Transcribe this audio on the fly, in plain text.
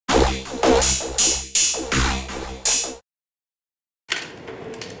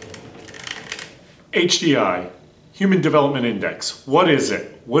HDI, Human Development Index. What is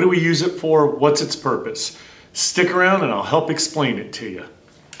it? What do we use it for? What's its purpose? Stick around and I'll help explain it to you.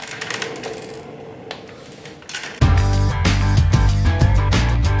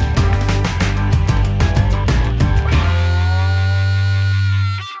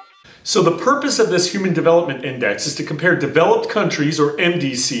 So the purpose of this Human Development Index is to compare developed countries, or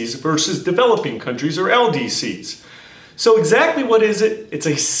MDCs, versus developing countries, or LDCs. So exactly what is it? It's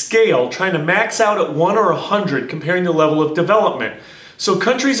a scale trying to max out at 1 or 100 comparing the level of development. So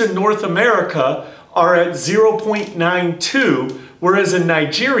countries in North America are at 0.92, whereas in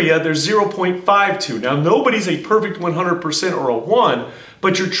Nigeria they're 0.52. Now nobody's a perfect 100% or a 1,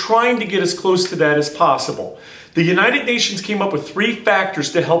 but you're trying to get as close to that as possible. The United Nations came up with 3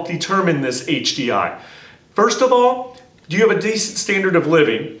 factors to help determine this HDI. First of all, do you have a decent standard of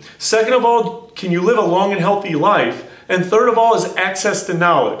living? Second of all, can you live a long and healthy life? And third of all is access to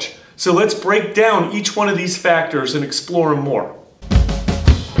knowledge. So let's break down each one of these factors and explore them more.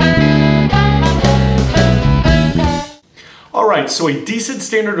 Alright, so a decent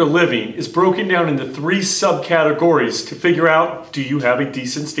standard of living is broken down into 3 subcategories to figure out, do you have a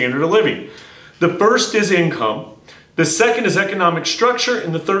decent standard of living? The first is income, the second is economic structure,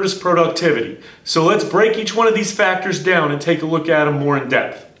 and the third is productivity. So let's break each one of these factors down and take a look at them more in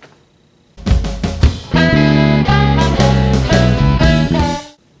depth.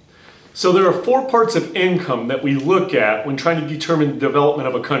 So there are 4 parts of income that we look at when trying to determine the development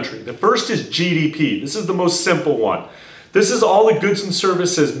of a country. The first is GDP. This is the most simple one. This is all the goods and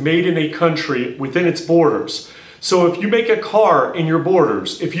services made in a country within its borders. So if you make a car in your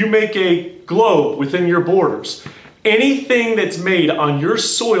borders, if you make a globe within your borders, anything that's made on your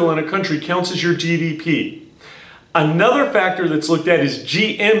soil in a country counts as your GDP. Another factor that's looked at is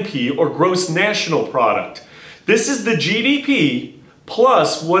GNP, or gross national product. This is the GDP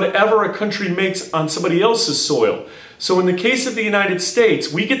plus whatever a country makes on somebody else's soil. So in the case of the United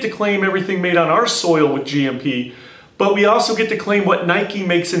States, we get to claim everything made on our soil with GNP, but we also get to claim what Nike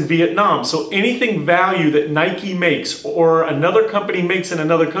makes in Vietnam. So anything value that Nike makes or another company makes in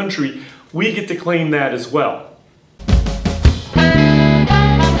another country, we get to claim that as well.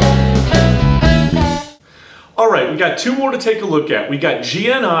 Alright, we got 2 more to take a look at. We got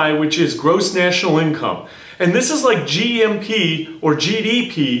GNI, which is gross national income. And this is like GNP or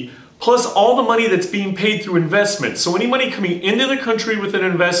GDP plus all the money that's being paid through investments. So any money coming into the country with an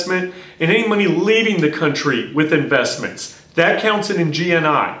investment and any money leaving the country with investments. That counts in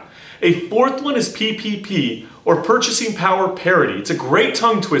GNI. A 4th one is PPP, or purchasing power parity. It's a great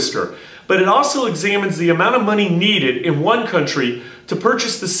tongue twister, but it also examines the amount of money needed in one country to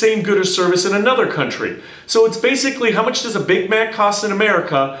purchase the same good or service in another country. So it's basically how much does a Big Mac cost in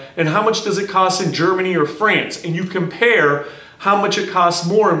America and how much does it cost in Germany or France, and you compare how much it costs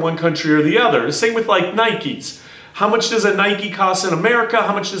more in one country or the other. The same with like Nikes. How much does a Nike cost in America?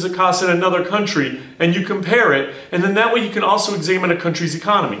 How much does it cost in another country? And you compare it, and then that way you can also examine a country's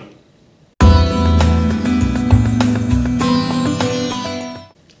economy.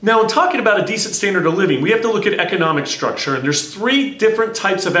 Now, in talking about a decent standard of living, we have to look at economic structure, and there's 3 different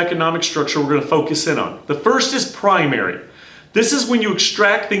types of economic structure we're going to focus in on. The first is primary. This is when you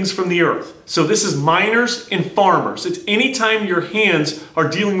extract things from the earth. So this is miners and farmers. It's any time your hands are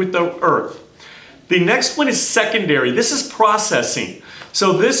dealing with the earth. The next one is secondary. This is processing.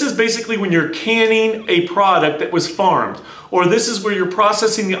 So this is basically when you're canning a product that was farmed, or this is where you're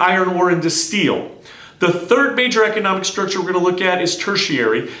processing the iron ore into steel. The 3rd major economic structure we're going to look at is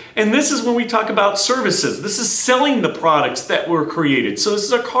tertiary, and this is when we talk about services. This is selling the products that were created. So this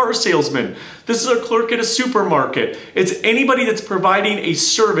is a car salesman. This is a clerk at a supermarket. It's anybody that's providing a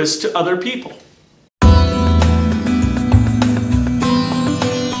service to other people.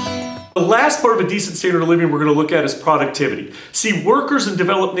 The last part of a decent standard of living we're going to look at is productivity. See, workers in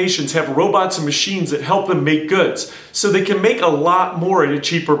developed nations have robots and machines that help them make goods, so they can make a lot more at a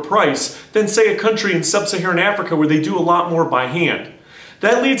cheaper price than, say, a country in sub-Saharan Africa where they do a lot more by hand.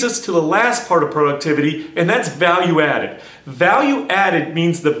 That leads us to the last part of productivity, and that's value added. Value added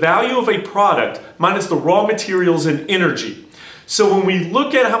means the value of a product minus the raw materials and energy. So when we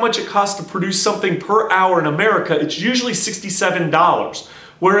look at how much it costs to produce something per hour in America, it's usually $67.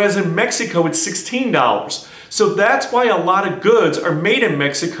 Whereas in Mexico, it's $16. So that's why a lot of goods are made in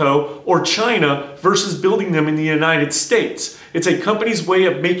Mexico or China versus building them in the United States. It's a company's way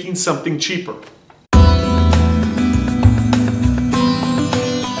of making something cheaper.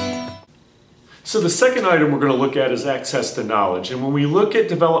 So the second item we're going to look at is access to knowledge. And when we look at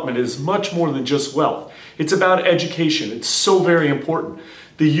development, it is much more than just wealth. It's about education. It's so very important.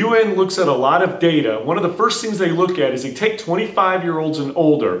 The UN looks at a lot of data. One of the first things they look at is they take 25-year-olds and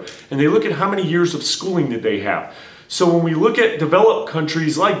older, and they look at how many years of schooling did they have. So when we look at developed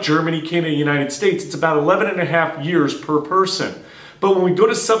countries like Germany, Canada, United States, it's about 11.5 years per person. But when we go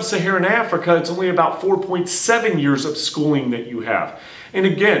to sub-Saharan Africa, it's only about 4.7 years of schooling that you have. And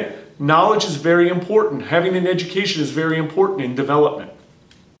again, knowledge is very important. Having an education is very important in development.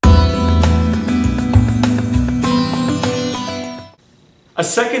 A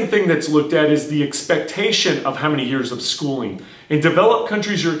second thing that's looked at is the expectation of how many years of schooling. In developed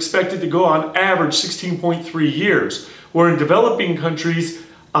countries, you're expected to go on average 16.3 years, where in developing countries,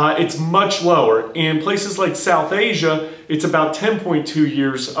 it's much lower. In places like South Asia, it's about 10.2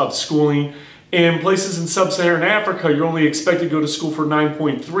 years of schooling. In places in sub-Saharan Africa, you're only expected to go to school for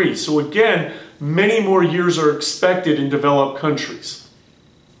 9.3. So again, many more years are expected in developed countries.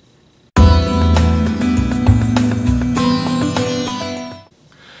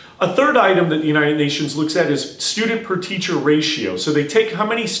 A third item that the United Nations looks at is student per teacher ratio. So they take how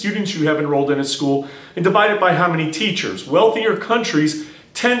many students you have enrolled in a school and divide it by how many teachers. Wealthier countries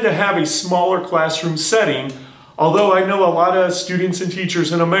tend to have a smaller classroom setting, although I know a lot of students and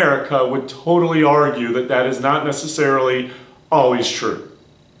teachers in America would totally argue that that is not necessarily always true.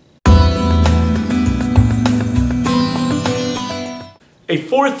 A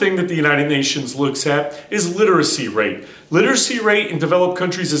fourth thing that the United Nations looks at is literacy rate. Literacy rate in developed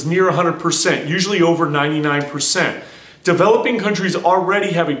countries is near 100%, usually over 99%. Developing countries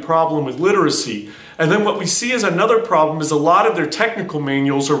already have a problem with literacy, and then what we see as another problem is a lot of their technical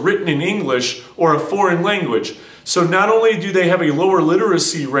manuals are written in English or a foreign language. So not only do they have a lower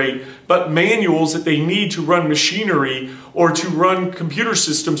literacy rate, but manuals that they need to run machinery or to run computer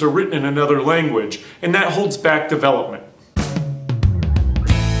systems are written in another language, and that holds back development.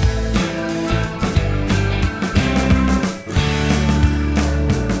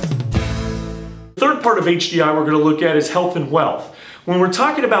 Third part of HDI we're going to look at is health and wealth. When we're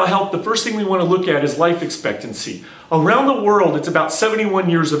talking about health, the first thing we want to look at is life expectancy. Around the world, it's about 71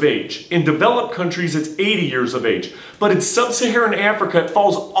 years of age. In developed countries, it's 80 years of age. But in sub-Saharan Africa, it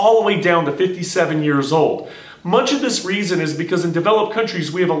falls all the way down to 57 years old. Much of this reason is because in developed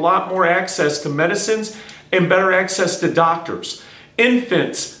countries, we have a lot more access to medicines and better access to doctors.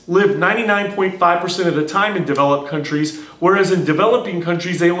 Infants live 99.5% of the time in developed countries, whereas in developing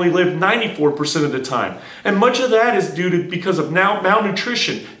countries they only live 94% of the time. And much of that is due to because of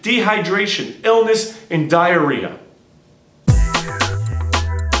malnutrition, dehydration, illness, and diarrhea.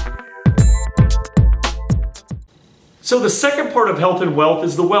 So the second part of health and wealth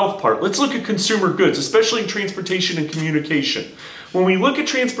is the wealth part. Let's look at consumer goods, especially in transportation and communication. When we look at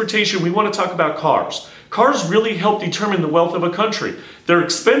transportation, we want to talk about cars. Cars really help determine the wealth of a country. They're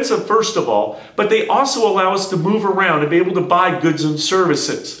expensive, first of all, but they also allow us to move around and be able to buy goods and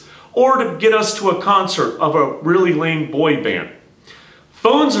services, or to get us to a concert of a really lame boy band.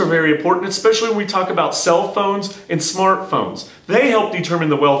 Phones are very important, especially when we talk about cell phones and smartphones. They help determine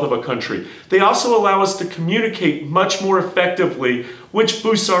the wealth of a country. They also allow us to communicate much more effectively, which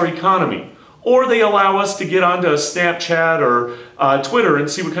boosts our economy. Or they allow us to get onto Snapchat or Twitter and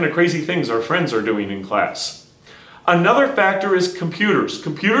see what kind of crazy things our friends are doing in class. Another factor is computers.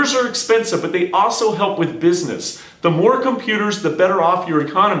 Computers are expensive, but they also help with business. The more computers, the better off your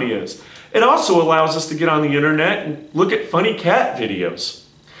economy is. It also allows us to get on the internet and look at funny cat videos.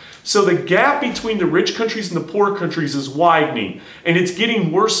 So the gap between the rich countries and the poor countries is widening, and it's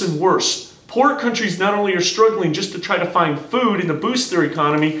getting worse and worse. Poor countries not only are struggling just to try to find food and to boost their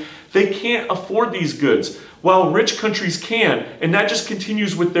economy, they can't afford these goods, while rich countries can, and that just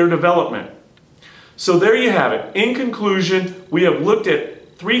continues with their development. So there you have it. In conclusion, we have looked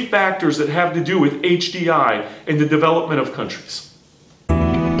at 3 factors that have to do with HDI and the development of countries.